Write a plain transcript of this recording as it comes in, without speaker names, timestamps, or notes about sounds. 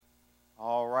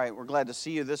right, we're glad to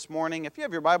see you this morning. If you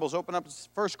have your Bibles, open up to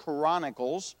 1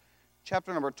 Chronicles,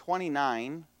 chapter number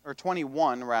 29, or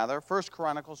 21 rather. 1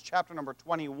 Chronicles, chapter number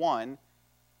 21.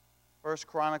 1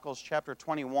 Chronicles, chapter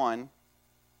 21.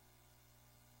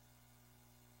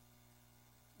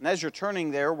 And as you're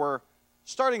turning there, we're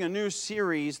starting a new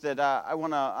series that I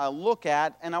want to look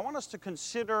at, and I want us to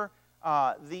consider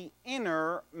the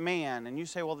inner man. And you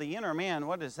say, well, the inner man,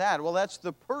 what is that? Well, that's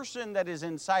the person that is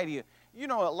inside of you. You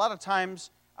know, a lot of times,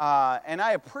 and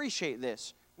I appreciate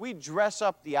this, we dress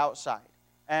up the outside.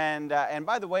 And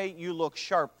by the way, you look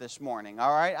sharp this morning,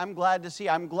 all right? I'm glad to see.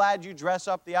 I'm glad you dress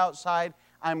up the outside.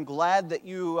 I'm glad that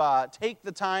you take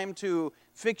the time to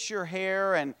fix your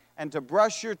hair and to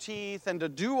brush your teeth and to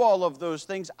do all of those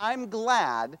things. I'm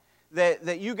glad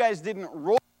that you guys didn't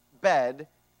roll out of bed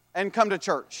and come to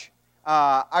church.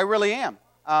 I really am.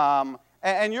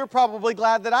 And you're probably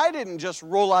glad that I didn't just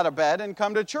roll out of bed and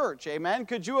come to church. Amen?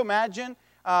 Could you imagine?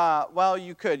 Well,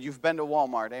 you could. You've been to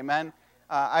Walmart. Amen?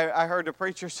 I heard a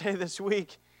preacher say this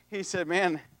week, he said,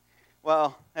 man,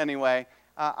 well, anyway,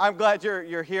 I'm glad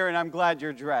you're here and I'm glad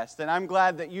you're dressed. And I'm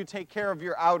glad that you take care of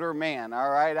your outer man, all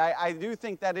right? I do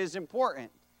think that is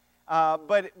important.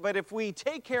 But if we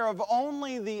take care of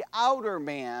only the outer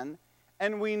man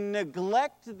and we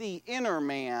neglect the inner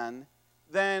man,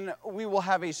 then we will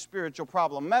have a spiritual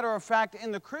problem. Matter of fact,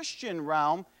 in the Christian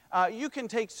realm, you can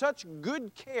take such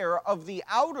good care of the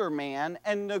outer man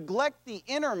and neglect the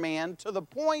inner man to the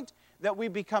point that we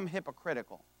become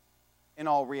hypocritical in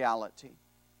all reality.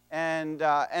 And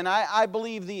I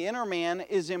believe the inner man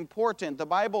is important. The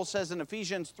Bible says in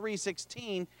Ephesians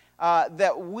 3:16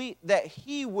 that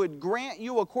He would grant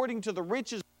you according to the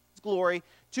riches of His glory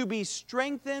to be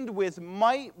strengthened with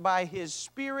might by His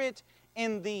Spirit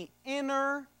in the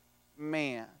inner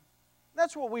man.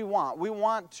 That's what we want. We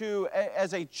want to,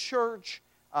 as a church,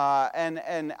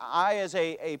 and I as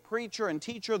a preacher and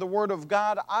teacher of the Word of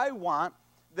God, I want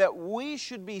that we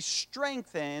should be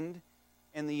strengthened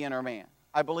in the inner man.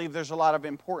 I believe there's a lot of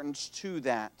importance to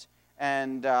that.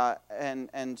 And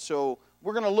so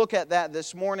we're going to look at that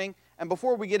this morning. And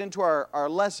before we get into our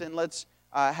lesson, let's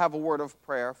have a word of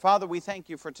prayer. Father, we thank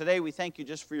you for today. We thank you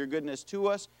just for your goodness to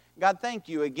us. God, thank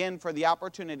you again for the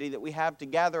opportunity that we have to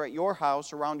gather at your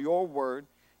house around your word.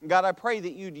 And God, I pray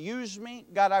that you'd use me.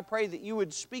 God, I pray that you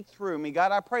would speak through me.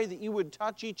 God, I pray that you would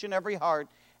touch each and every heart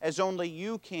as only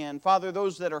you can. Father,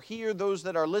 those that are here, those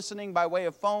that are listening by way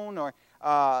of phone or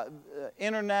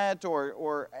internet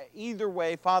or either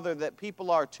way, Father, that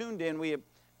people are tuned in,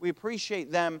 we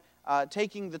appreciate them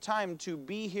taking the time to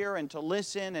be here and to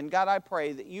listen. And God, I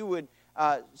pray that you would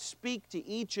speak to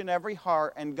each and every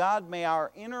heart. And God, may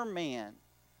our inner man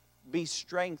be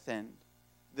strengthened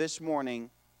this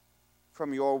morning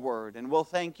from your word. And we'll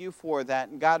thank you for that.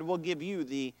 And God, will give you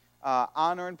the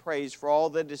honor and praise for all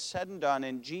that is said and done.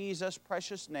 In Jesus'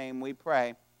 precious name we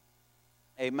pray.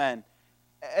 Amen.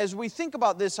 As we think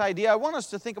about this idea, I want us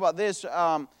to think about this,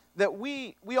 that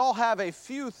we all have a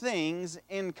few things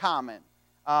in common.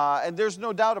 And there's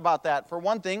no doubt about that. For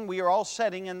one thing, we are all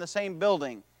sitting in the same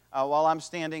building while I'm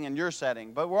standing and you're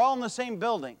sitting. But we're all in the same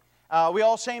building. We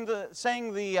all sang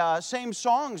the same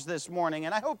songs this morning.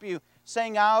 And I hope you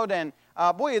sang out. And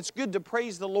boy, it's good to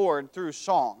praise the Lord through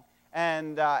song.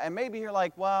 And maybe you're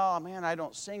like, well, man, I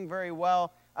don't sing very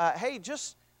well. Hey,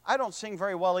 I don't sing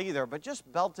very well either, but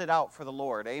just belt it out for the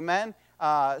Lord. Amen?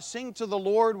 Sing to the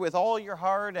Lord with all your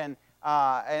heart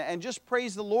and just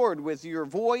praise the Lord with your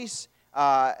voice.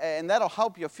 And that'll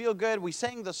help you feel good. We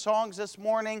sang the songs this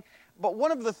morning. But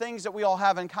one of the things that we all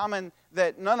have in common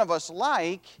that none of us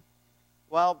like,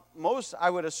 well, I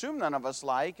would assume none of us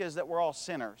like, is that we're all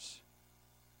sinners.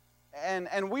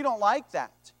 And we don't like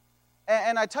that.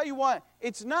 And I tell you what,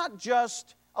 it's not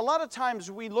just, a lot of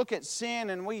times we look at sin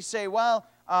and we say, well,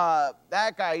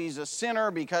 that guy, he's a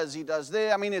sinner because he does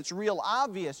this. I mean, it's real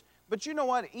obvious. But you know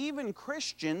what? Even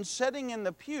Christians sitting in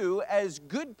the pew as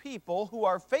good people who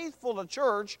are faithful to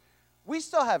church, we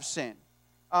still have sin.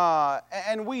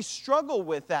 And we struggle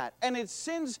with that. And it's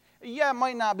sins, it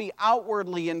might not be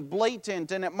outwardly and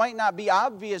blatant, and it might not be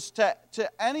obvious to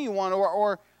anyone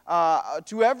or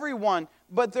to everyone,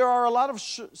 but there are a lot of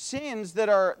sins that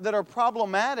are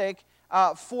problematic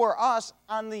for us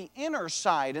on the inner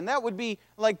side. And that would be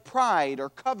like pride or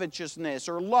covetousness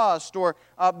or lust or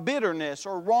bitterness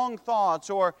or wrong thoughts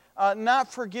or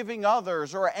not forgiving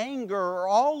others or anger or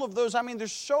all of those. I mean,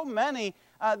 there's so many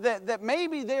that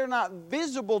maybe they're not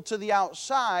visible to the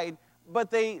outside, but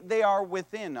they are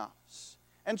within us.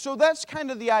 And so that's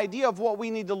kind of the idea of what we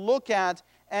need to look at.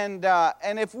 And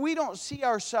if we don't see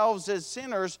ourselves as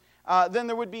sinners, then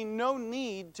there would be no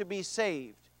need to be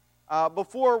saved.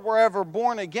 before we're ever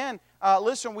born again,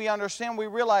 listen, we understand, we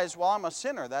realize, well, I'm a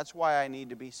sinner. That's why I need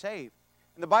to be saved.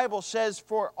 And the Bible says,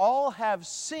 for all have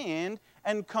sinned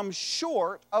and come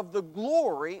short of the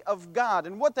glory of God.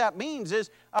 And what that means is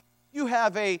you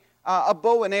have a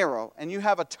bow and arrow, and you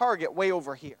have a target way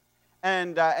over here.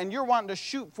 And you're wanting to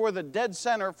shoot for the dead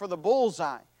center, for the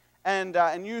bullseye.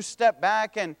 And you step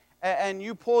back, and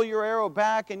you pull your arrow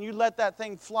back, and you let that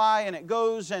thing fly, and it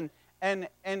goes, and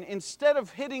instead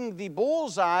of hitting the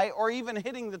bullseye or even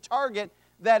hitting the target,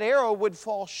 that arrow would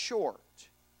fall short.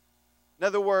 In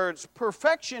other words,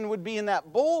 perfection would be in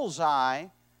that bullseye,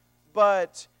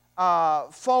 but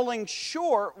falling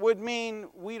short would mean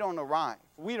we don't arrive.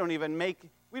 We don't even make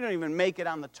it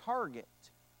on the target.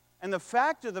 And the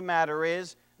fact of the matter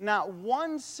is, not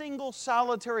one single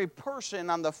solitary person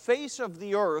on the face of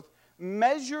the earth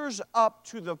measures up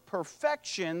to the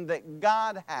perfection that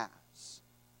God has.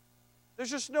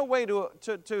 There's just no way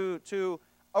to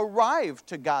arrive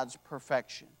to God's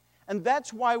perfection. And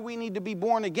that's why we need to be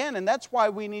born again, and that's why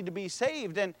we need to be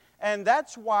saved, and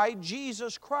that's why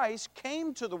Jesus Christ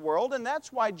came to the world, and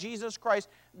that's why Jesus Christ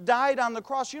died on the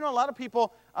cross. You know, a lot of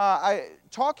people,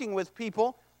 talking with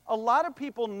people, a lot of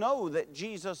people know that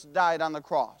Jesus died on the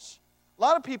cross. A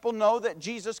lot of people know that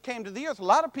Jesus came to the earth. A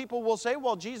lot of people will say,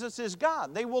 well, Jesus is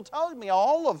God. They will tell me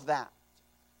all of that.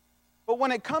 But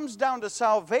when it comes down to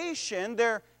salvation,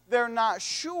 they're not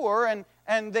sure,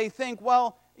 and they think,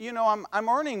 well, you know, I'm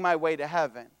earning my way to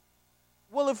heaven.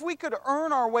 Well, if we could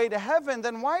earn our way to heaven,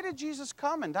 then why did Jesus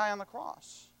come and die on the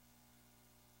cross?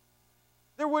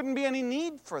 There wouldn't be any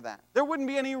need for that. There wouldn't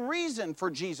be any reason for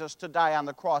Jesus to die on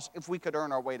the cross if we could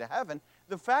earn our way to heaven.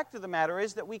 The fact of the matter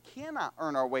is that we cannot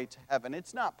earn our way to heaven.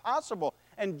 It's not possible.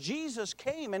 And Jesus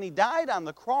came and He died on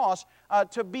the cross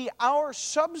to be our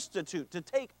substitute, to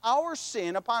take our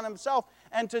sin upon Himself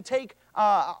and to take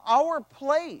our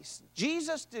place.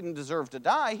 Jesus didn't deserve to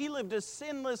die. He lived a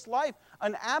sinless life,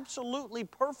 an absolutely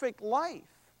perfect life.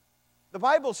 The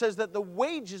Bible says that the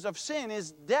wages of sin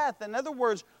is death. In other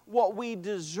words, what we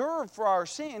deserve for our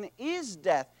sin is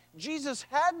death. Jesus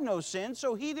had no sin,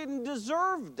 so He didn't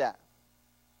deserve death.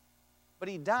 But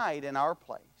He died in our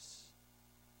place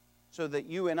so that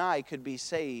you and I could be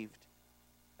saved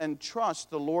and trust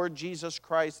the Lord Jesus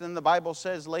Christ. Then the Bible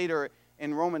says later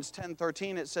in Romans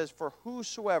 10:13, it says, for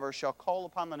whosoever shall call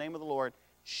upon the name of the Lord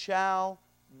shall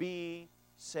be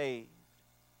saved.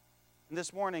 And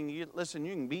this morning, listen,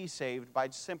 you can be saved by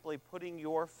simply putting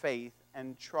your faith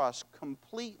and trust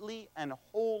completely and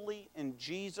wholly in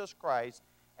Jesus Christ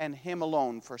and Him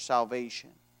alone for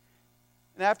salvation.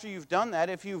 And after you've done that,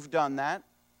 if you've done that,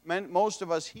 most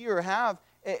of us here have,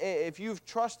 if you've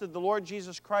trusted the Lord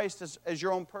Jesus Christ as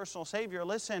your own personal Savior,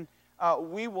 listen,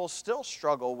 we will still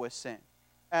struggle with sin.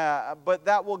 But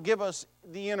that will give us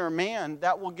the inner man,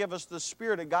 that will give us the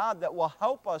Spirit of God that will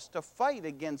help us to fight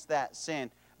against that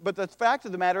sin. But the fact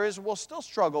of the matter is we'll still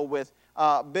struggle with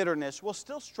bitterness. We'll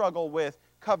still struggle with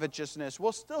covetousness.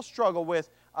 We'll still struggle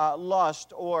with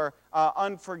lust or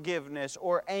unforgiveness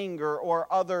or anger or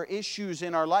other issues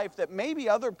in our life that maybe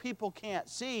other people can't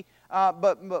see.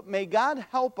 But may God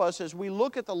help us as we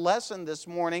look at the lesson this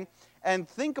morning and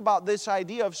think about this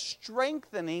idea of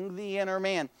strengthening the inner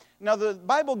man. Now, the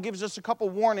Bible gives us a couple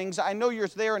warnings. I know you're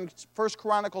there in 1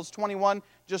 Chronicles 21.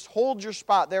 Just hold your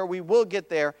spot there. We will get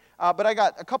there. But I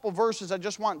got a couple verses I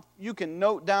just want you can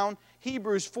note down.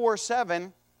 Hebrews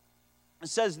 4:7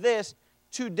 says this,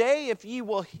 today if ye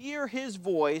will hear His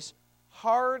voice,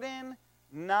 harden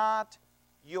not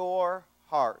your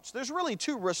hearts. There's really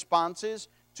two responses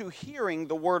to hearing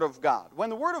the Word of God. When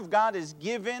the Word of God is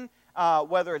given,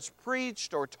 whether it's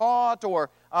preached or taught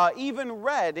or even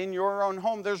read in your own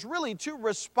home, there's really two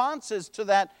responses to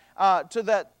that,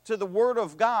 to the Word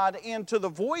of God and to the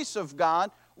voice of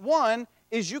God. One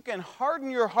is you can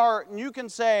harden your heart and you can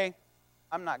say,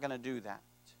 I'm not going to do that.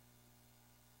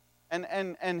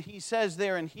 And he says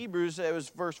there in Hebrews, it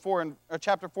was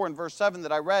chapter 4 and verse 7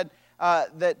 that I read,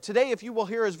 that today if you will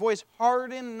hear His voice,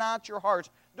 harden not your hearts.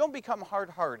 Don't become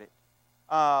hard-hearted,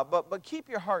 but keep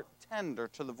your heart tender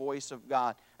to the voice of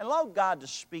God. And allow God to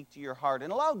speak to your heart.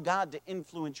 And allow God to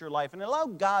influence your life. And allow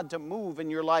God to move in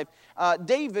your life.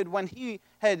 David,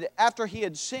 after he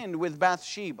had sinned with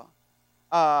Bathsheba,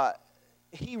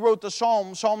 he wrote the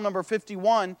Psalm number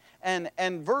 51,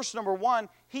 and verse number 1,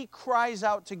 he cries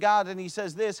out to God and he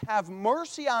says this, have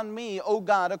mercy on me, O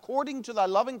God, according to thy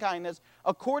loving kindness,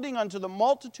 according unto the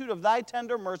multitude of thy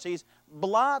tender mercies,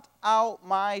 blot out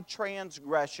my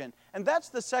transgression. And that's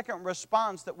the second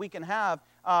response that we can have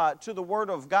to the Word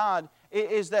of God,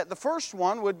 is that the first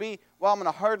one would be, well, I'm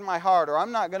going to harden my heart, or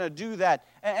I'm not going to do that.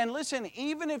 And listen,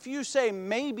 even if you say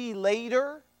maybe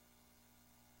later,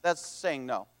 That's saying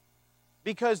no.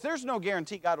 Because there's no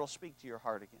guarantee God will speak to your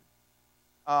heart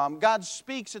again. God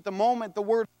speaks at the moment the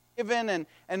word is given,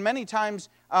 and many times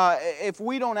if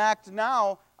we don't act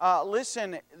now,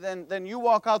 listen, then you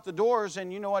walk out the doors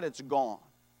and you know what, it's gone.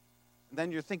 And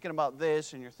then you're thinking about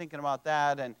this and you're thinking about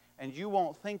that, and you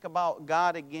won't think about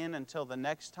God again until the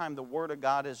next time the Word of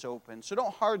God is open. So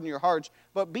don't harden your hearts,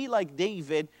 but be like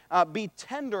David, be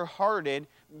tender-hearted,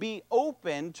 be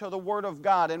open to the Word of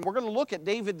God. And we're going to look at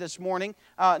David this morning,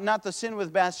 not the sin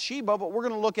with Bathsheba, but we're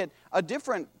going to look at a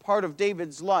different part of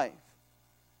David's life.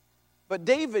 But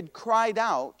David cried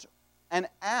out and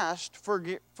asked for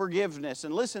forgiveness.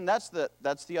 And listen, that's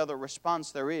the other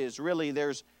response there is. Really,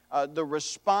 there's the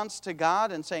response to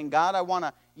God and saying, God, I want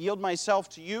to yield myself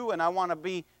to you, and I want to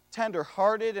be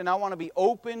tender-hearted, and I want to be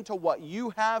open to what you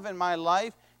have in my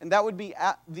life. And that would be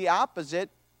the opposite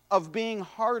of being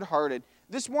hard-hearted.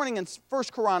 This morning in 1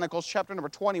 Chronicles chapter number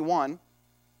 21,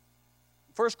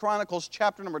 1 Chronicles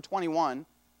chapter number 21,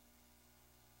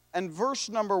 and verse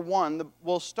number 1,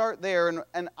 we'll start there,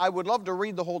 and I would love to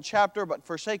read the whole chapter, but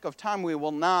for sake of time we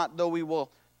will not, though we will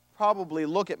probably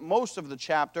look at most of the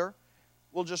chapter.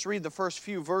 We'll just read the first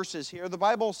few verses here. The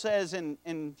Bible says in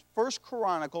 1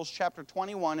 Chronicles chapter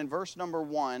 21 and verse number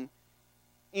 1,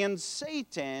 and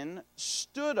Satan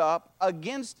stood up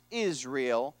against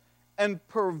Israel and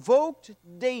provoked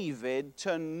David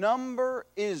to number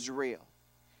Israel.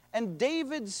 And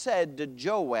David said to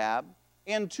Joab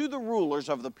and to the rulers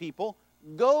of the people,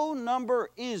 go number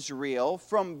Israel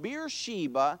from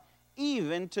Beersheba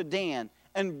even to Dan,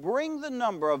 and bring the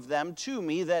number of them to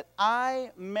me that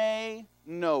I may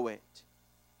know it.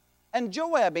 And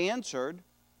Joab answered,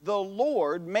 the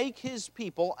Lord make his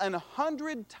people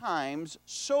 100 times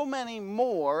so many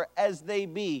more as they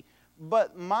be.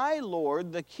 But my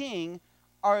lord the king,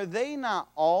 are they not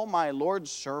all my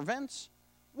lord's servants?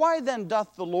 Why then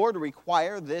doth the Lord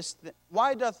require this?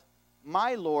 Why doth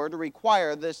my Lord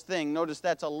require this thing? Notice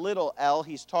that's a little L.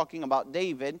 He's talking about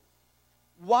David.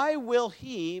 Why will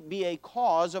he be a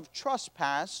cause of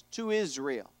trespass to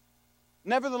Israel?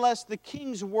 Nevertheless, the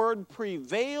king's word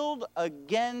prevailed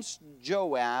against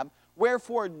Joab.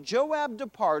 Wherefore Joab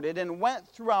departed and went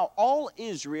throughout all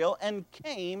Israel and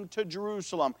came to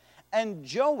Jerusalem. And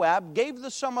Joab gave the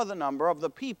sum of the number of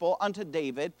the people unto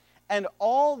David, and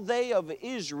all they of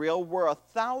Israel were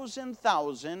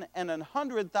 1,000,000 and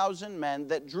 100,000 men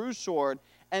that drew sword.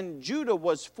 And Judah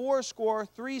was 80,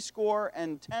 80,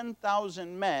 and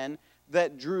 10,000 men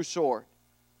that drew sword.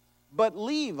 But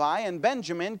Levi and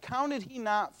Benjamin counted he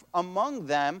not among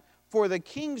them, for the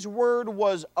king's word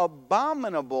was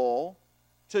abominable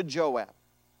to Joab.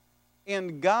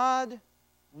 And God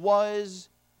was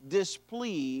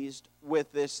displeased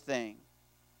with this thing.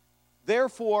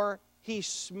 Therefore he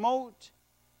smote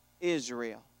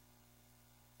Israel.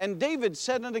 And David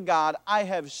said unto God, I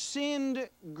have sinned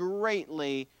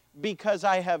greatly because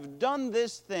I have done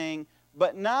this thing,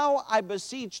 but now I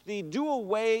beseech thee, do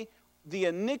away the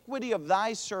iniquity of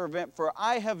thy servant, for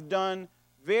I have done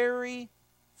very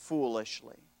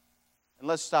foolishly. And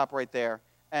let's stop right there.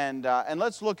 And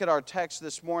let's look at our text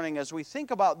this morning as we think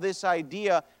about this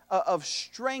idea of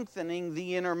strengthening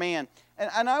the inner man.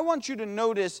 And I want you to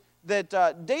notice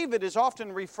that David is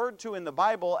often referred to in the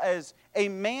Bible as a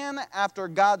man after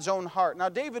God's own heart. Now,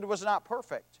 David was not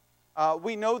perfect.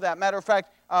 We know that. Matter of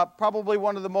fact, probably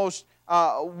one of the most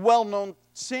well-known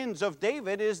sins of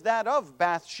David is that of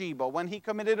Bathsheba. When he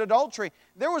committed adultery,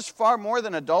 there was far more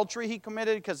than adultery he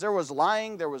committed, because there was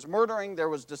lying, there was murdering, there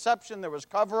was deception, there was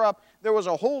cover-up. There was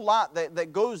a whole lot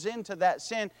that goes into that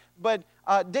sin. But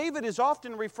David is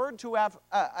often referred to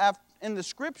in the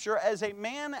Scripture as a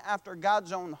man after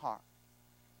God's own heart.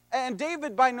 And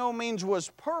David by no means was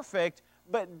perfect,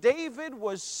 but David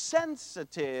was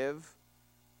sensitive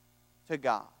to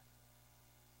God.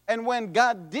 And when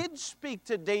God did speak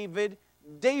to David,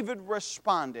 David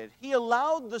responded. He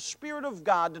allowed the Spirit of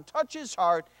God to touch his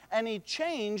heart, and he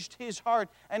changed his heart.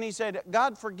 And he said,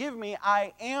 God, forgive me,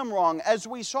 I am wrong. As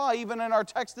we saw even in our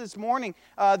text this morning,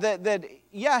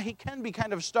 he can be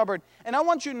kind of stubborn. And I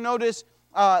want you to notice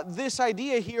this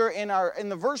idea here in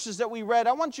the verses that we read.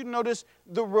 I want you to notice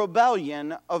the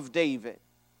rebellion of David.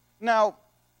 Now,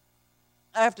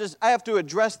 I have to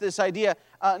address this idea.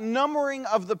 Numbering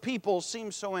of the people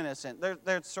seems so innocent.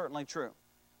 That's certainly true.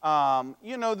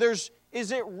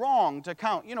 Is it wrong to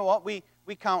count? You know what? We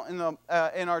count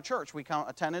in our church. We count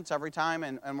attendance every time,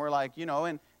 and we're like,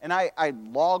 and I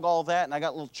log all that, and I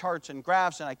got little charts and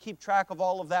graphs, and I keep track of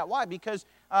all of that. Why? Because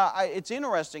it's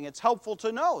interesting. It's helpful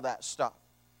to know that stuff.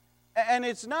 And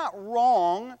it's not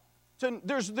wrong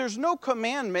there's no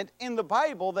commandment in the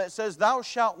Bible that says thou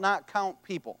shalt not count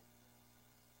people.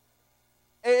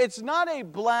 It's not a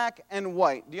black and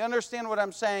white. Do you understand what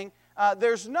I'm saying?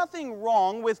 There's nothing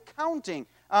wrong with counting.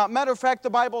 Matter of fact, the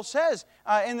Bible says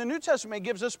in the New Testament, it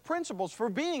gives us principles for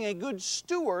being a good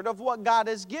steward of what God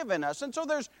has given us. And so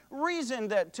there's reason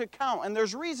to count, and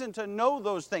there's reason to know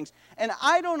those things. And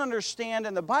I don't understand,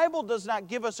 and the Bible does not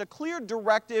give us a clear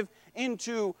directive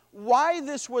into why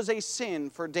this was a sin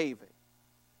for David.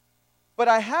 But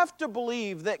I have to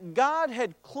believe that God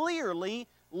had clearly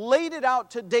laid it out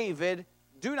to David,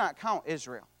 do not count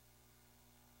Israel.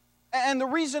 And the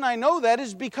reason I know that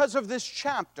is because of this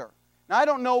chapter. Now, I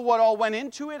don't know what all went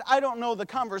into it. I don't know the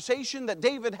conversation that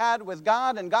David had with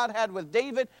God and God had with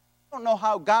David. I don't know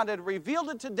how God had revealed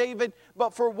it to David,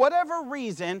 but for whatever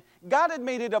reason, God had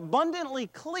made it abundantly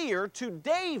clear to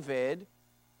David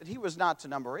that he was not to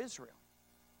number Israel.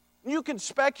 You can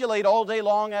speculate all day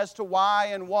long as to why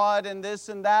and what and this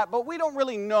and that, but we don't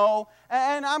really know.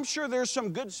 And I'm sure there's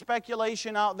some good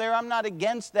speculation out there. I'm not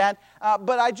against that.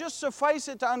 But I just suffice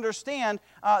it to understand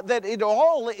that it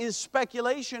all is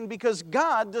speculation because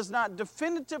God does not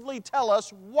definitively tell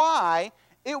us why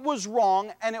it was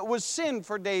wrong and it was sin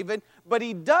for David. But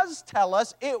He does tell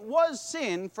us it was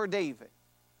sin for David.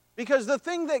 Because the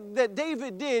thing that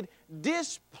David did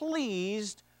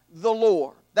displeased the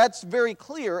Lord. That's very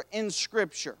clear in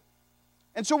Scripture.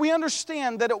 And so we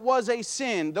understand that it was a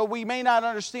sin. Though we may not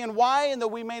understand why and though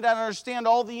we may not understand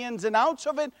all the ins and outs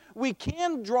of it, we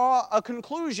can draw a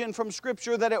conclusion from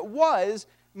Scripture that it was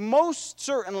most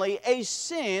certainly a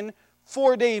sin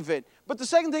for David. But the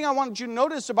second thing I wanted you to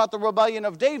notice about the rebellion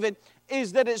of David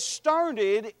is that it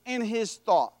started in his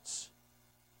thoughts.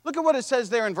 Look at what it says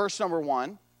there in verse number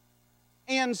 1.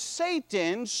 And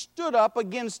Satan stood up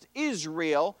against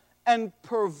Israel and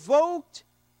provoked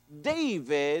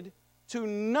David to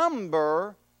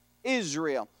number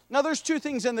Israel. Now there's two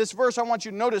things in this verse I want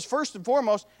you to notice. First and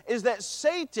foremost is that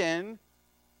Satan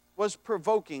was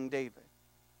provoking David.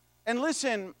 And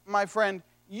listen, my friend,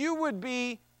 you would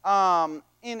be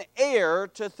in error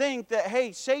to think that,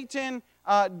 hey, Satan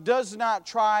does not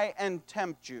try and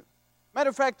tempt you. Matter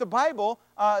of fact, the Bible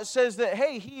says that,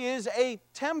 hey, he is a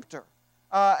tempter.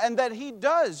 And that he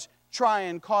does try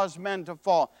and cause men to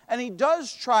fall. And he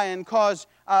does try and cause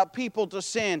people to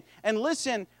sin. And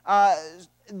listen,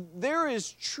 there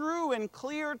is true and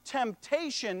clear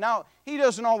temptation. Now, he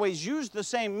doesn't always use the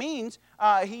same means.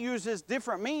 He uses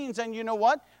different means. And you know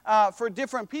what? For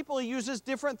different people, he uses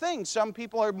different things. Some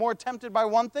people are more tempted by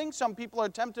one thing. Some people are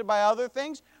tempted by other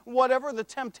things. Whatever the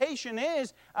temptation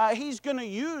is, he's going to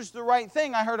use the right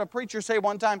thing. I heard a preacher say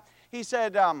one time, he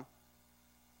said,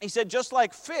 just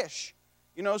like fish,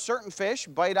 you know, certain fish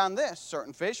bite on this,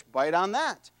 certain fish bite on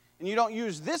that. And you don't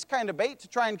use this kind of bait to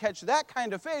try and catch that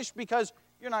kind of fish because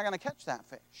you're not going to catch that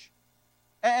fish.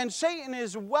 And Satan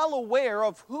is well aware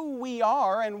of who we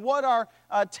are and what our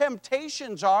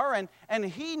temptations are. And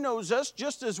he knows us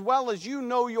just as well as you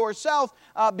know yourself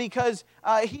because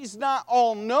he's not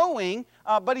all-knowing,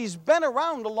 but he's been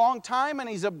around a long time and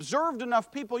he's observed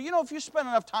enough people. You know, if you spend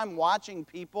enough time watching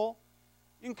people,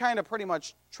 you can kind of pretty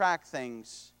much track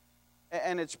things.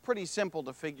 And it's pretty simple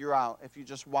to figure out if you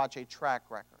just watch a track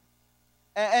record.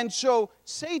 And so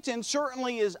Satan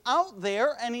certainly is out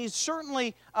there, and he's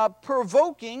certainly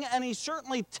provoking, and he's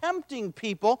certainly tempting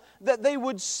people that they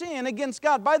would sin against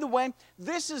God. By the way,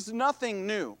 this is nothing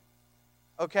new.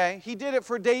 Okay? He did it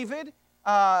for David.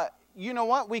 You know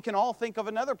what? We can all think of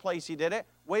another place he did it,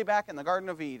 way back in the Garden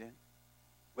of Eden,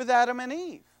 with Adam and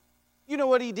Eve. You know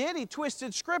what he did? He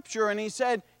twisted Scripture, and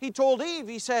he told Eve,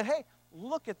 he said, hey,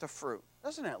 look at the fruit.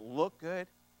 Doesn't it look good?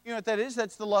 You know what that is?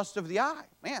 That's the lust of the eye.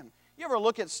 Man, you ever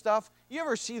look at stuff? You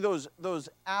ever see those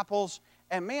apples?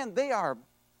 And man, they are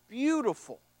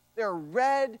beautiful. They're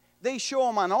red. They show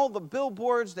them on all the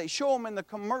billboards. They show them in the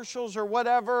commercials or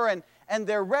whatever. And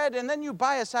they're red. And then you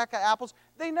buy a sack of apples.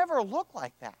 They never look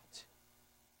like that.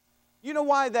 You know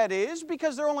why that is?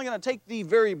 Because they're only going to take the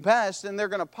very best and they're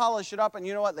going to polish it up. And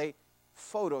you know what? They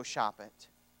Photoshop it.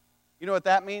 You know what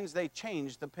that means? They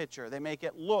change the picture. They make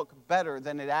it look better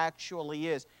than it actually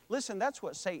is. Listen, that's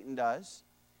what Satan does.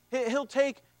 He'll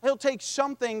take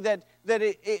something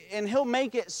and he'll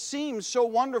make it seem so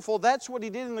wonderful. That's what he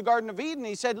did in the Garden of Eden.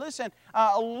 He said, listen,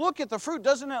 look at the fruit.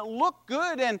 Doesn't it look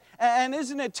good? And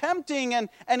isn't it tempting? And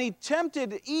he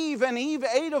tempted Eve, and Eve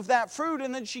ate of that fruit,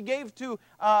 and then she gave to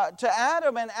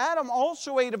Adam, and Adam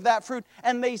also ate of that fruit,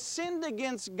 and they sinned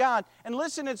against God. And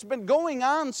listen, it's been going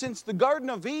on since the Garden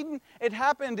of Eden. It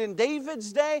happened in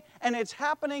David's day, and it's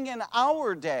happening in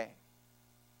our day.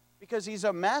 because he's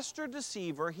a master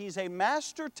deceiver, he's a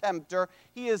master tempter.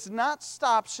 He has not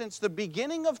stopped since the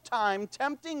beginning of time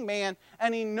tempting man,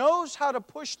 and he knows how to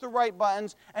push the right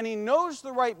buttons, and he knows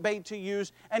the right bait to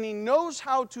use, and he knows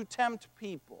how to tempt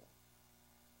people.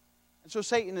 And so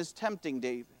Satan is tempting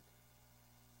David.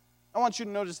 I want you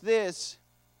to notice this.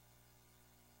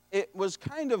 It was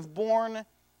kind of born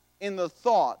in the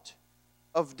thought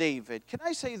of David. Can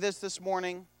I say this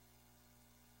morning?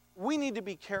 We need to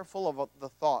be careful of the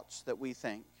thoughts that we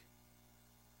think.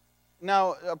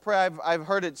 Now, I've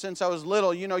heard it since I was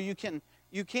little. You know, you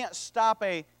can't stop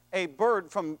a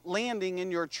bird from landing in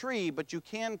your tree, but you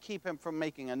can keep him from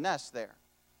making a nest there.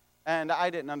 And I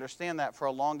didn't understand that for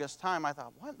the longest time. I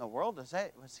thought, what in the world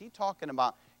was he talking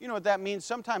about? You know what that means?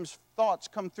 Sometimes thoughts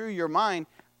come through your mind.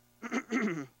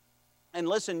 And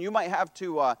listen, you might have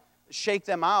to shake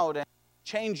them out and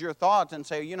change your thoughts and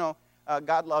say, you know,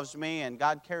 God loves me, and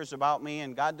God cares about me,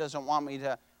 and God doesn't want me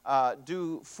to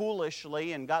do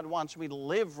foolishly, and God wants me to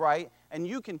live right. And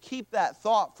you can keep that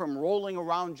thought from rolling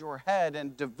around your head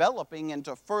and developing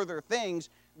into further things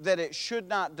that it should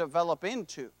not develop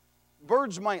into.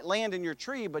 Birds might land in your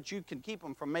tree, but you can keep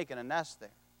them from making a nest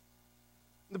there.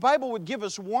 The Bible would give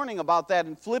us warning about that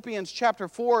in Philippians chapter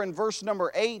 4 and verse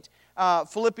number 8.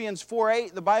 Philippians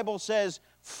 4:8, the Bible says,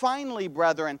 "Finally,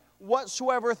 brethren,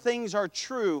 whatsoever things are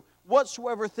true,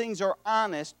 whatsoever things are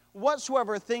honest,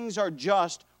 whatsoever things are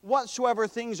just, whatsoever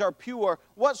things are pure,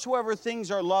 whatsoever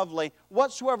things are lovely,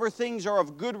 whatsoever things are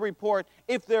of good report,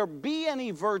 if there be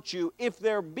any virtue, if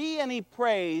there be any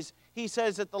praise," he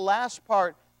says at the last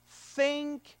part,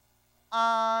 "think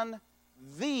on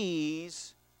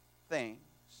these things."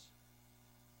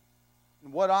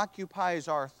 What occupies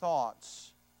our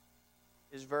thoughts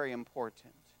is very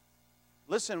important.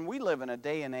 Listen, we live in a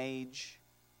day and age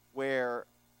where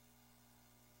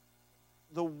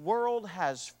the world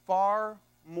has far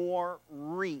more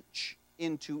reach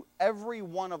into every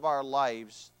one of our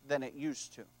lives than it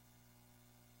used to.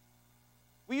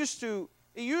 It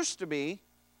used to be,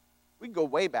 we go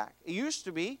way back, it used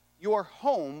to be your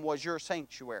home was your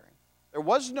sanctuary. There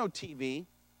was no TV,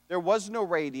 there was no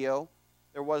radio,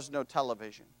 there was no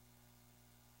television.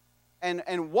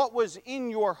 And what was in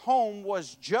your home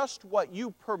was just what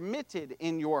you permitted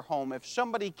in your home. If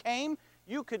somebody came,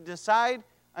 you could decide,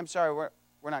 I'm sorry,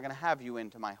 we're not going to have you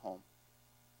into my home.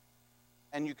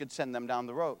 And you could send them down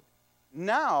the road.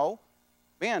 Now,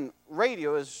 man,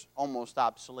 radio is almost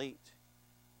obsolete.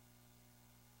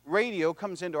 Radio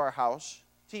comes into our house.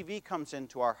 TV comes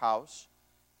into our house.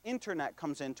 Internet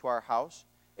comes into our house.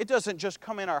 It doesn't just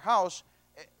come in our house.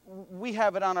 We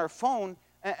have it on our phone,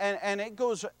 and it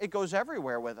goes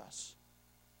everywhere with us.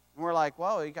 And we're like,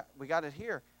 well, we got it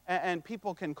here. And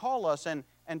people can call us and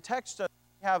text us.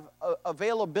 We have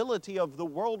availability of the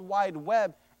World Wide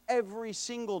Web every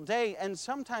single day, and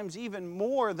sometimes even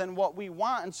more than what we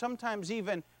want, and sometimes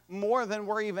even more than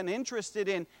we're even interested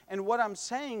in. And what I'm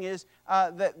saying is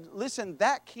that, listen,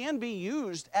 that can be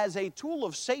used as a tool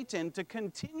of Satan to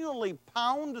continually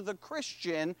pound the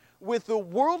Christian with the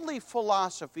worldly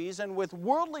philosophies and with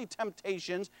worldly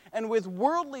temptations and with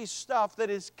worldly stuff that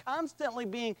is constantly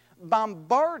being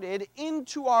bombarded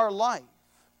into our life.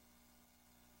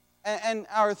 And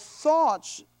our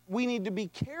thoughts, we need to be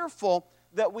careful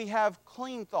that we have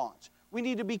clean thoughts. We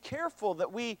need to be careful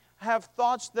that we have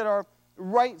thoughts that are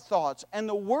right thoughts. And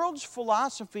the world's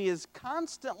philosophy is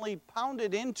constantly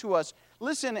pounded into us.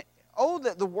 Listen, oh,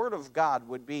 that the Word of God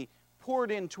would be poured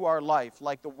into our life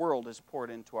like the world is poured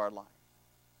into our life.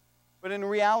 But in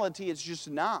reality, it's just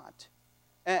not.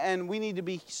 And we need to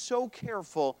be so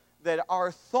careful that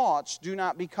our thoughts do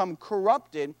not become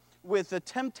corrupted with the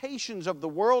temptations of the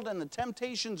world and the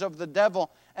temptations of the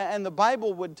devil. And the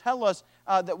Bible would tell us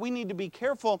that we need to be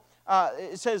careful.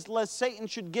 It says, lest Satan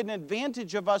should get an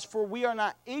advantage of us, for we are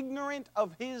not ignorant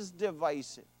of his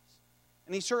devices.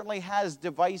 And he certainly has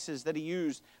devices that he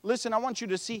used. Listen, I want you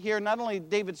to see here not only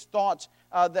David's thoughts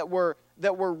that were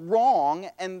wrong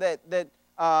and that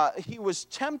he was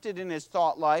tempted in his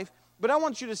thought life, but I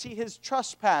want you to see his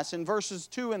trespass in verses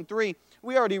 2 and 3.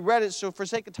 We already read it, so for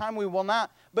sake of time we will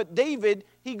not. But David,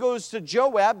 he goes to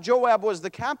Joab. Joab was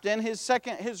the captain,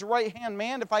 his right-hand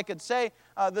man, if I could say,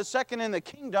 the second in the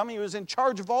kingdom. He was in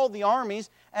charge of all the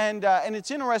armies, and it's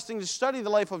interesting to study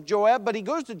the life of Joab. But he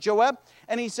goes to Joab,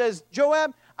 and he says,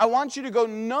 Joab, I want you to go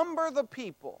number the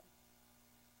people.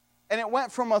 And it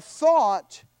went from a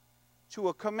thought to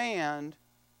a command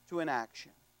to an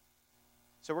action.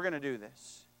 So we're going to do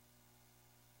this.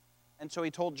 And so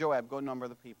he told Joab, go number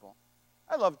the people.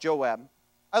 I love Joab.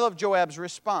 I love Joab's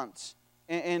response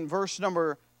in verse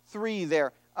number 3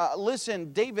 there.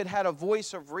 Listen, David had a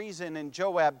voice of reason in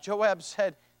Joab. Joab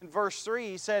said, In verse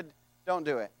 3, he said, don't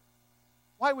do it.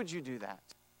 Why would you do that?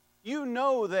 You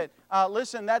know that,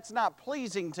 listen, that's not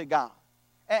pleasing to God.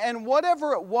 And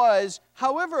whatever it was,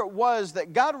 however it was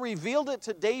that God revealed it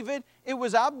to David, it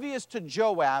was obvious to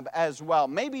Joab as well.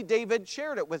 Maybe David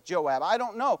shared it with Joab. I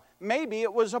don't know. Maybe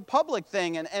it was a public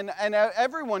thing and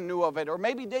everyone knew of it. Or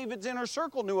maybe David's inner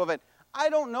circle knew of it. I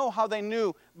don't know how they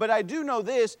knew, but I do know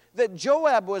this, that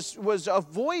Joab was a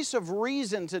voice of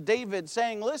reason to David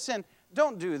saying, listen,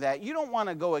 don't do that. You don't want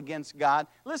to go against God.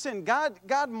 Listen,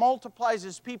 God multiplies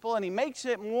His people and He makes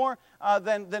it more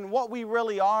than what we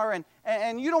really are.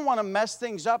 And you don't want to mess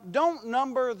things up. Don't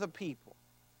number the people.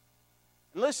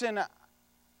 Listen,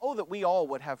 oh, that we all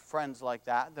would have friends like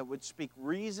that would speak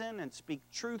reason and speak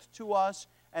truth to us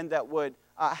and that would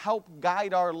help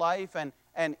guide our life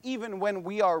and even when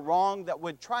we are wrong, that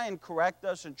would try and correct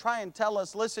us and try and tell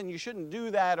us, listen, you shouldn't do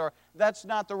that, or that's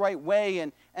not the right way.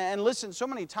 And listen, so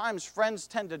many times friends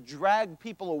tend to drag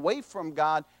people away from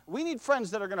God. We need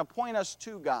friends that are going to point us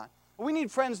to God. We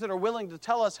need friends that are willing to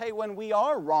tell us, hey, when we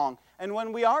are wrong and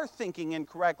when we are thinking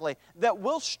incorrectly, that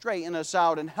will straighten us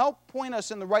out and help point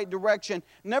us in the right direction.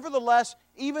 Nevertheless,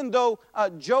 even though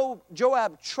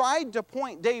Joab tried to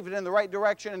point David in the right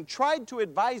direction and tried to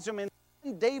advise him, and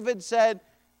David said,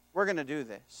 we're going to do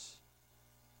this.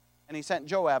 And he sent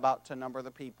Joab out to number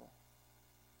the people.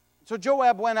 So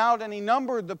Joab went out and he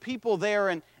numbered the people there,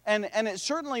 and it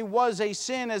certainly was a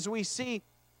sin, as we see.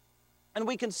 And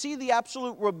we can see the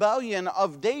absolute rebellion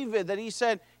of David, that he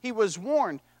said he was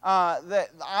warned. That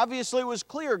obviously it was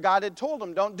clear God had told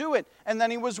him, don't do it. And then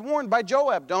he was warned by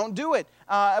Joab, don't do it.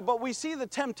 But we see the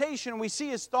temptation, we see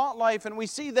his thought life, and we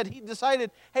see that he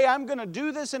decided, hey, I'm going to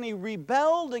do this. And he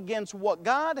rebelled against what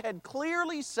God had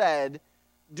clearly said,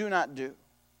 do not do.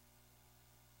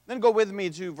 Then go with me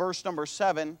to verse number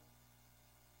 7.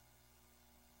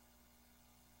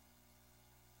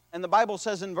 And the Bible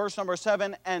says in verse number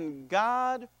 7, and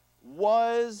God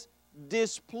was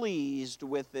displeased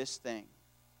with this thing.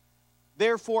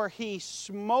 Therefore He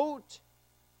smote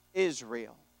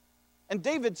Israel. And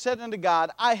David said unto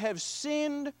God, I have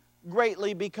sinned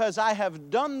greatly because I have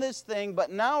done this thing, but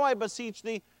now I beseech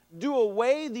Thee, do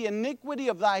away the iniquity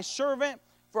of Thy servant,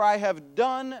 for I have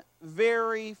done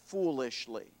very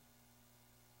foolishly.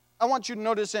 I want you to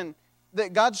notice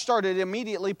that God started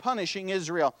immediately punishing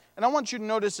Israel. And I want you to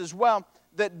notice as well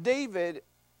that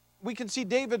we can see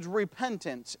David's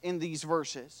repentance in these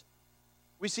verses.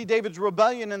 We see David's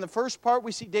rebellion in the first part.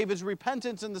 We see David's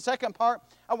repentance in the second part.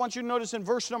 I want you to notice in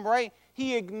verse number 8,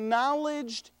 he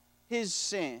acknowledged his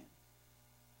sin.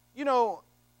 You know,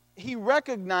 he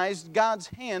recognized God's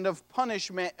hand of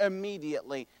punishment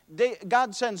immediately.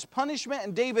 God sends punishment,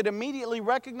 and David immediately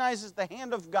recognizes the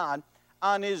hand of God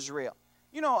on Israel.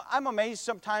 You know, I'm amazed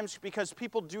sometimes because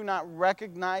people do not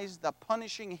recognize the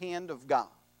punishing hand of God.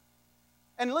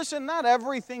 And listen, not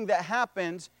everything that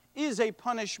happens is a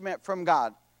punishment from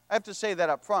God. I have to say that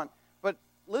up front. But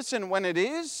listen, when it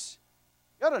is,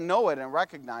 you ought to know it and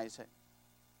recognize it.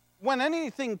 When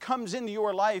anything comes into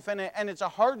your life and it's a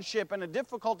hardship and a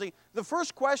difficulty, the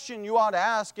first question you ought to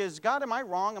ask is, God, am I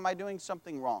wrong? Am I doing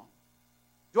something wrong?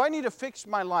 Do I need to fix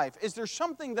my life? Is there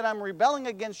something that I'm rebelling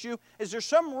against you? Is there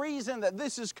some reason that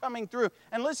this is coming through?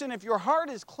 And listen, if your heart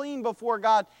is clean before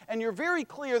God and you're very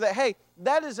clear that, hey,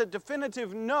 that is a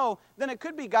definitive no, then it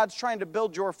could be God's trying to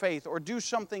build your faith or do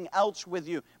something else with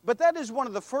you. But that is one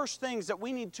of the first things that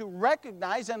we need to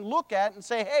recognize and look at and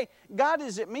say, hey, God,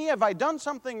 is it me? Have I done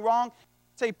something wrong?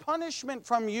 It's a punishment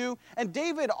from you. And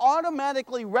David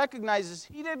automatically recognizes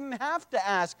he didn't have to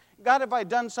ask, God, have I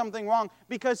done something wrong?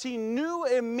 Because he knew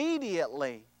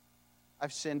immediately,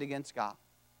 I've sinned against God.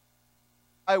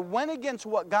 I went against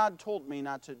what God told me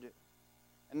not to do.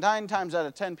 And 9 times out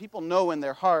of 10, people know in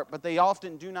their heart, but they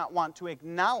often do not want to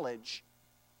acknowledge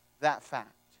that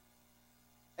fact.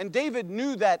 And David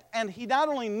knew that, and he not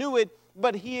only knew it,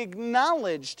 but he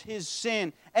acknowledged his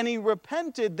sin, and he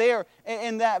repented there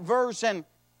in that verse, and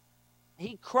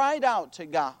he cried out to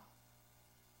God.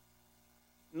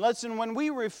 And listen, when we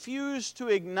refuse to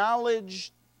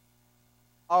acknowledge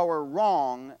our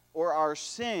wrong or our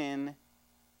sin,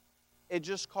 it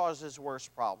just causes worse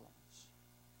problems.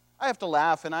 I have to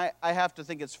laugh, and I have to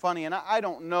think it's funny, and I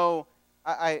don't know,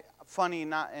 funny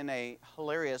not in a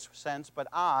hilarious sense, but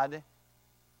odd.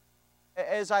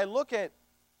 As I look at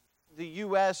the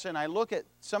U.S. and I look at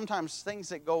sometimes things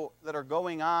that are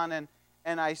going on,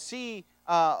 and I see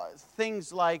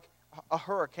things like a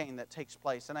hurricane that takes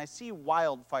place, and I see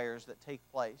wildfires that take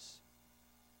place.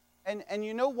 And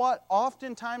you know what?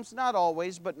 Oftentimes, not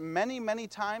always, but many, many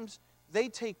times, they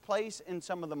take place in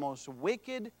some of the most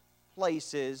wicked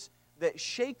places that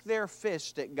shake their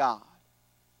fist at God.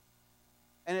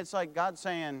 And it's like God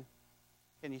saying,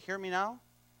 can you hear me now?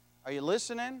 Are you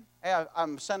listening? Hey,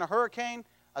 I'm send a hurricane.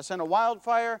 I'll send a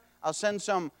wildfire. I'll send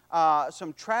some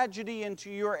tragedy into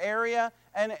your area.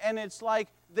 And it's like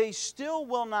they still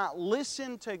will not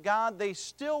listen to God. They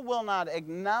still will not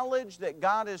acknowledge that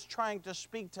God is trying to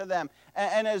speak to them.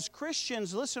 And as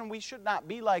Christians, listen, we should not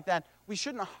be like that. We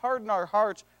shouldn't harden our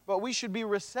hearts, but we should be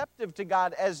receptive to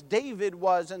God as David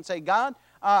was and say, God,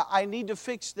 I need to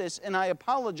fix this, and I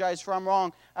apologize for I'm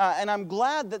wrong. And I'm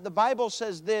glad that the Bible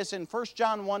says this in 1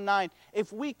 John 1:9,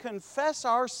 if we confess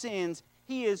our sins,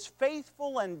 He is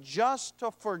faithful and just to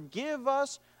forgive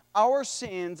us our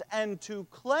sins and to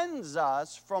cleanse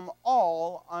us from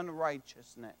all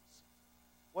unrighteousness.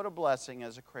 What a blessing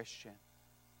as a Christian.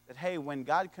 That, hey, when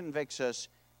God convicts us,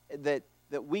 that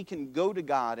we can go to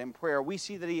God in prayer. We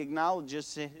see that He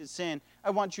acknowledges His sin. I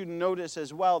want you to notice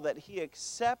as well that He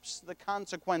accepts the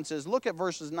consequences. Look at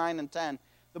verses 9 and 10.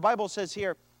 The Bible says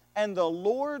here, and the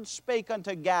Lord spake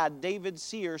unto Gad, David's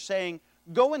seer, saying,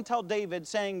 go and tell David,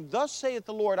 saying, thus saith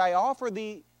the Lord, I offer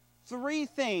thee 3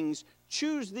 things,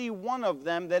 choose thee one of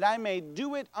them, that I may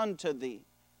do it unto thee.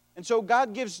 And so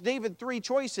God gives David 3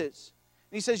 choices.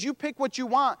 And He says, you pick what you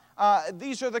want.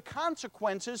 These are the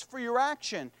consequences for your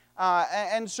action.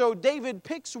 And so David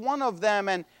picks one of them,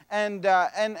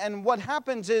 and what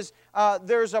happens is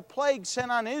there's a plague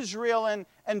sent on Israel,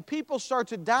 and people start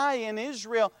to die in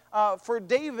Israel for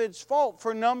David's fault,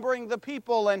 for numbering the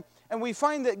people. And we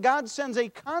find that God sends a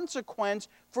consequence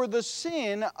for the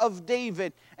sin of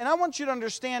David. And I want you to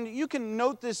understand, you can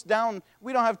note this down.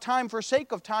 We don't have time for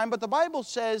sake of time, but the Bible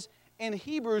says in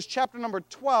Hebrews chapter number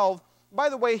 12, by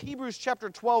the way, Hebrews chapter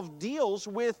 12 deals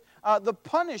with the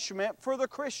punishment for the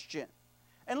Christian.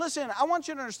 And listen, I want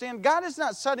you to understand, God is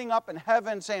not sitting up in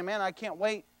heaven saying, man, I can't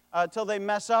wait till they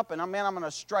mess up, and man, I'm going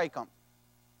to strike them.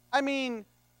 I mean,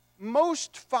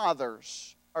 most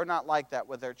fathers are not like that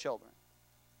with their children.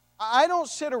 I don't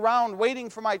sit around waiting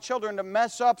for my children to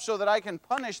mess up so that I can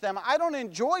punish them. I don't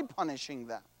enjoy punishing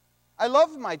them. I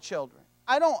love my children.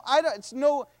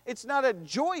 It's not a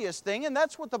joyous thing, and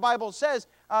that's what the Bible says.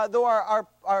 Though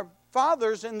our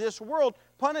fathers in this world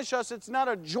punish us, it's not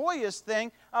a joyous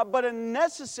thing, but a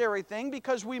necessary thing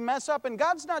because we mess up. And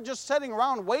God's not just sitting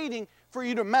around waiting for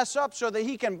you to mess up so that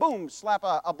He can, boom, slap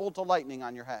a bolt of lightning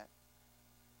on your head.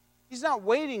 He's not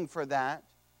waiting for that,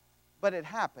 but it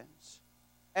happens.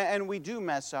 And we do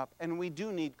mess up, and we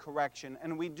do need correction,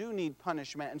 and we do need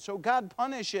punishment. And so God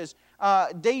punishes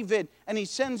David, and He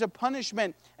sends a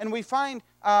punishment. And we find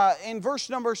in verse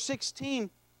number 16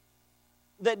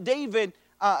 that David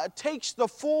takes the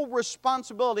full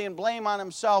responsibility and blame on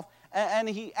himself, and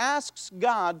he asks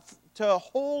God to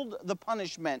hold the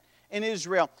punishment in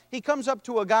Israel. He comes up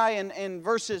to a guy in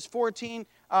verses 14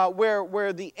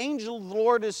 where the angel of the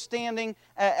Lord is standing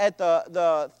at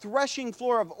the threshing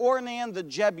floor of Ornan the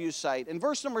Jebusite. In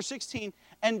verse number 16,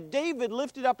 and David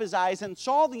lifted up his eyes and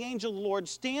saw the angel of the Lord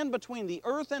stand between the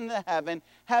earth and the heaven,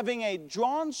 having a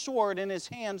drawn sword in his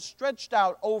hand stretched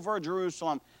out over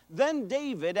Jerusalem. Then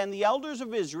David and the elders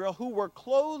of Israel, who were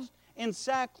clothed in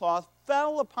sackcloth,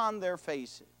 fell upon their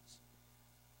faces.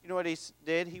 You know what he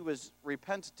did? He was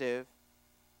repentative,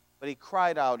 but he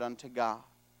cried out unto God.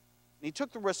 And he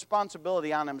took the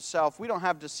responsibility on himself. We don't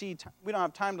have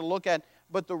time to look at,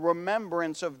 but the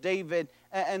remembrance of David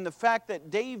and the fact that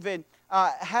David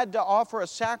had to offer a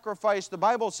sacrifice. The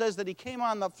Bible says that he came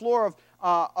on the floor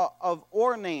of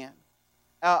Ornan,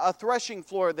 a threshing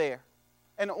floor there.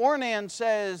 And Ornan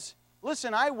says,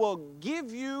 listen, I will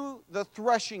give you the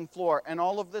threshing floor and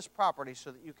all of this property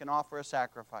so that you can offer a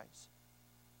sacrifice.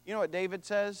 You know what David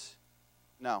says?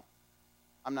 No,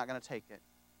 I'm not going to take it.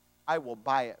 I will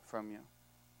buy it from you.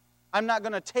 I'm not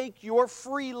going to take your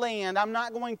free land. I'm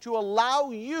not going to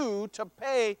allow you to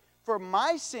pay for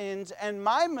my sins and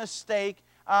my mistake.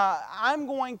 I'm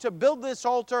going to build this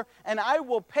altar and I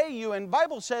will pay you. And the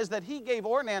Bible says that he gave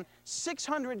Ornan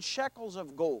 600 shekels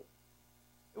of gold.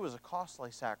 It was a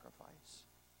costly sacrifice.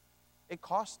 It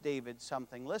cost David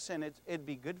something. Listen, it'd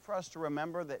be good for us to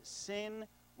remember that sin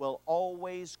will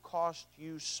always cost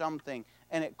you something.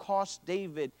 And it cost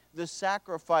David the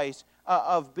sacrifice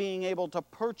of being able to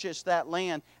purchase that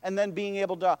land and then being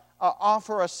able to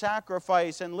offer a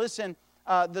sacrifice. And listen,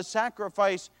 the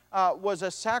sacrifice was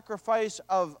a sacrifice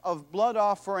of blood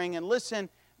offering. And listen,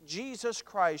 Jesus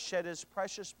Christ shed His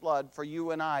precious blood for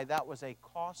you and I. That was a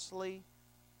costly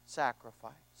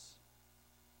sacrifice.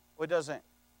 Well, it doesn't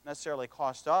necessarily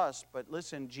cost us, but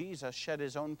listen, Jesus shed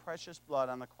His own precious blood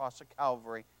on the cross of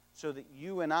Calvary so that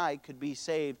you and I could be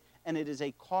saved, and it is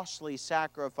a costly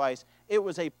sacrifice. It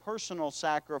was a personal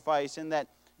sacrifice in that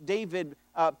David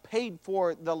paid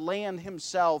for the land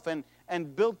himself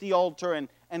and built the altar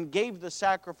and gave the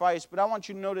sacrifice. But I want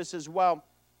you to notice as well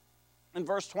in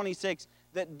verse 26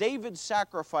 that David's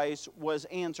sacrifice was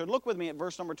answered. Look with me at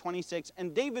verse number 26.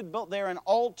 And David built there an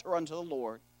altar unto the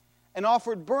Lord, and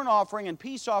offered burnt offering and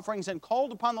peace offerings, and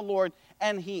called upon the Lord,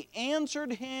 and he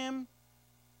answered him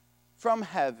from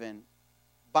heaven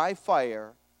by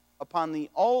fire upon the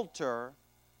altar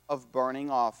of burning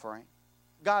offering.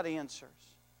 God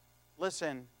answers.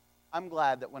 Listen, I'm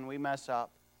glad that when we mess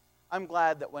up, I'm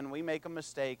glad that when we make a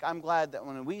mistake, I'm glad that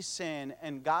when we sin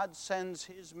and God sends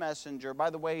His messenger. By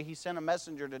the way, He sent a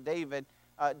messenger to David.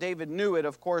 David knew it,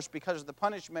 of course, because of the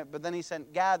punishment, but then He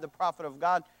sent Gad, the prophet of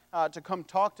God, to come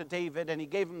talk to David, and he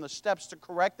gave him the steps to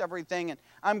correct everything. And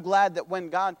I'm glad that when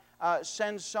God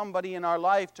sends somebody in our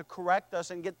life to correct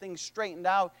us and get things straightened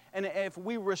out, and if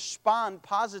we respond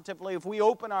positively, if we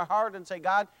open our heart and say,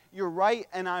 God, you're right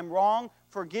and I'm wrong,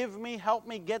 forgive me, help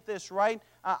me get this right,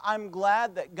 I'm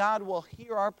glad that God will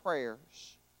hear our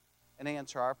prayers and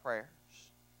answer our prayers.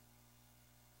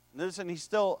 Listen, he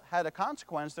still had a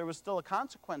consequence. There was still a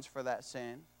consequence for that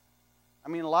sin. I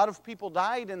mean, a lot of people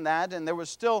died in that, and there was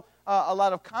still a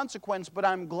lot of consequence, but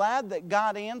I'm glad that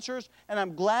God answers, and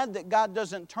I'm glad that God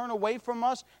doesn't turn away from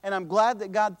us, and I'm glad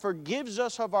that God forgives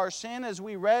us of our sin, as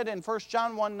we read in 1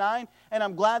 John 1:9, and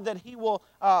I'm glad that He will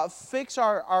fix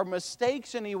our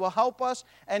mistakes, and He will help us.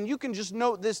 And you can just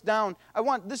note this down.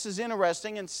 This is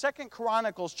interesting. In 2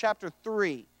 Chronicles chapter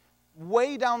 3,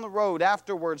 way down the road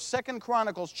afterwards, 2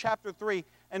 Chronicles chapter 3,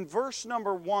 and verse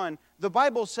number 1, the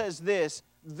Bible says this: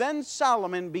 Then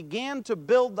Solomon began to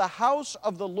build the house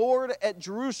of the Lord at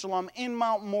Jerusalem in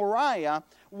Mount Moriah,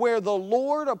 where the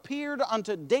Lord appeared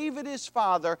unto David his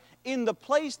father, in the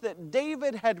place that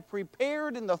David had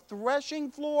prepared in the threshing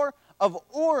floor of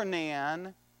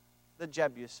Ornan the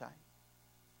Jebusite.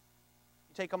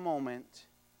 You take a moment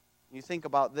and you think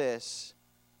about this.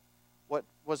 What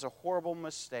was a horrible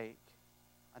mistake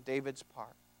on David's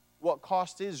part? What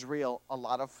cost Israel a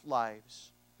lot of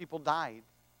lives? People died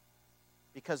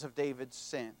because of David's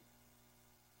sin.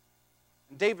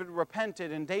 And David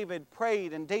repented, and David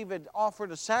prayed, and David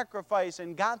offered a sacrifice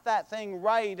and got that thing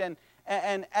right.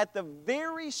 And at the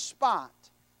very spot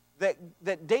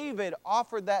that David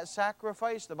offered that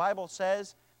sacrifice, the Bible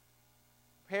says,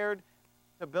 prepared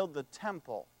to build the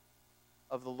temple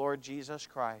of the Lord Jesus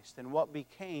Christ. And what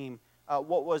became,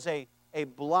 what was a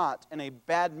blot and a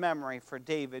bad memory for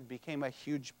David became a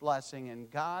huge blessing. And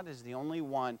God is the only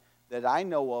one that I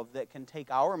know of that can take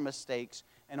our mistakes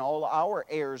and all our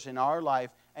errors in our life,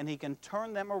 and He can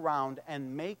turn them around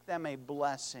and make them a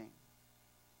blessing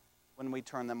when we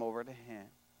turn them over to Him.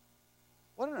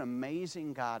 What an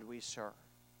amazing God we serve.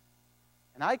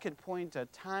 And I could point to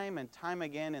time and time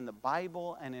again in the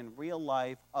Bible and in real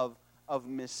life of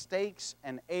mistakes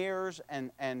and errors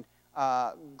and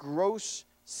gross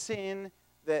sin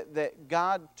that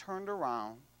God turned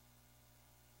around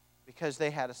because they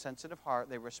had a sensitive heart.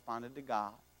 They responded to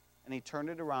God, and He turned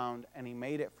it around, and He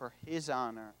made it for His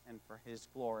honor and for His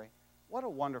glory. What a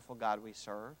wonderful God we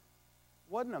serve.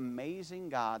 What an amazing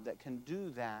God that can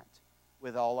do that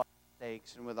with all our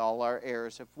mistakes and with all our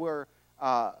errors.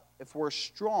 If we're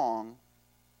strong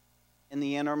in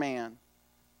the inner man,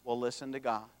 we'll listen to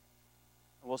God.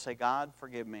 And we'll say, God,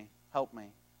 forgive me, help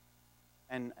me,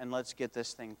 and let's get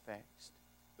this thing fixed.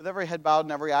 With every head bowed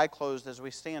and every eye closed as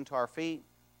we stand to our feet,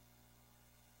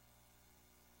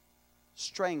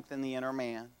 strength in the inner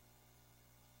man.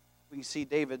 We can see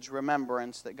David's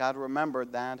remembrance, that God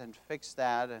remembered that and fixed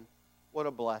that, and what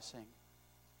a blessing.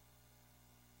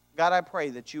 God, I pray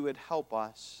that You would help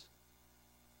us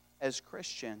as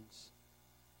Christians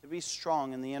to be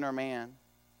strong in the inner man.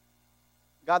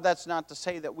 God, that's not to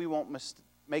say that we won't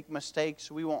make mistakes,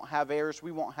 we won't have errors,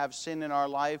 we won't have sin in our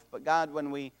life, but God,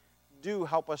 when we do,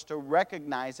 help us to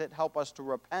recognize it, help us to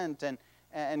repent,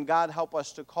 and God, help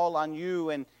us to call on You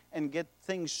and get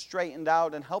things straightened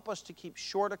out, and help us to keep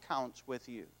short accounts with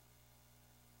You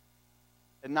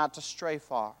and not to stray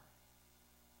far.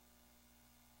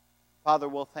 Father,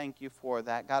 we'll thank You for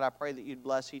that. God, I pray that You'd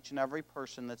bless each and every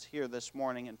person that's here this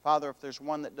morning. And Father, if there's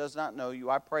one that does not know You,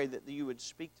 I pray that You would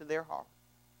speak to their heart,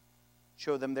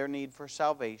 show them their need for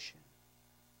salvation.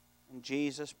 In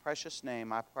Jesus' precious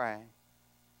name I pray.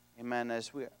 Amen.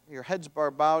 As your heads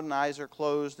are bowed and eyes are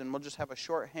closed, and we'll just have a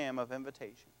short hymn of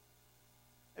invitation.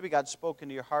 Maybe God's spoken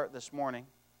to your heart this morning.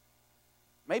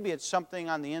 Maybe it's something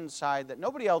on the inside that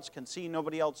nobody else can see,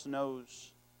 nobody else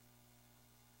knows.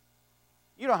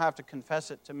 You don't have to confess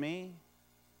it to me.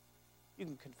 You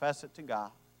can confess it to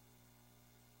God.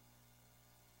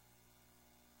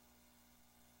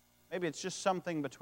 Maybe it's just something between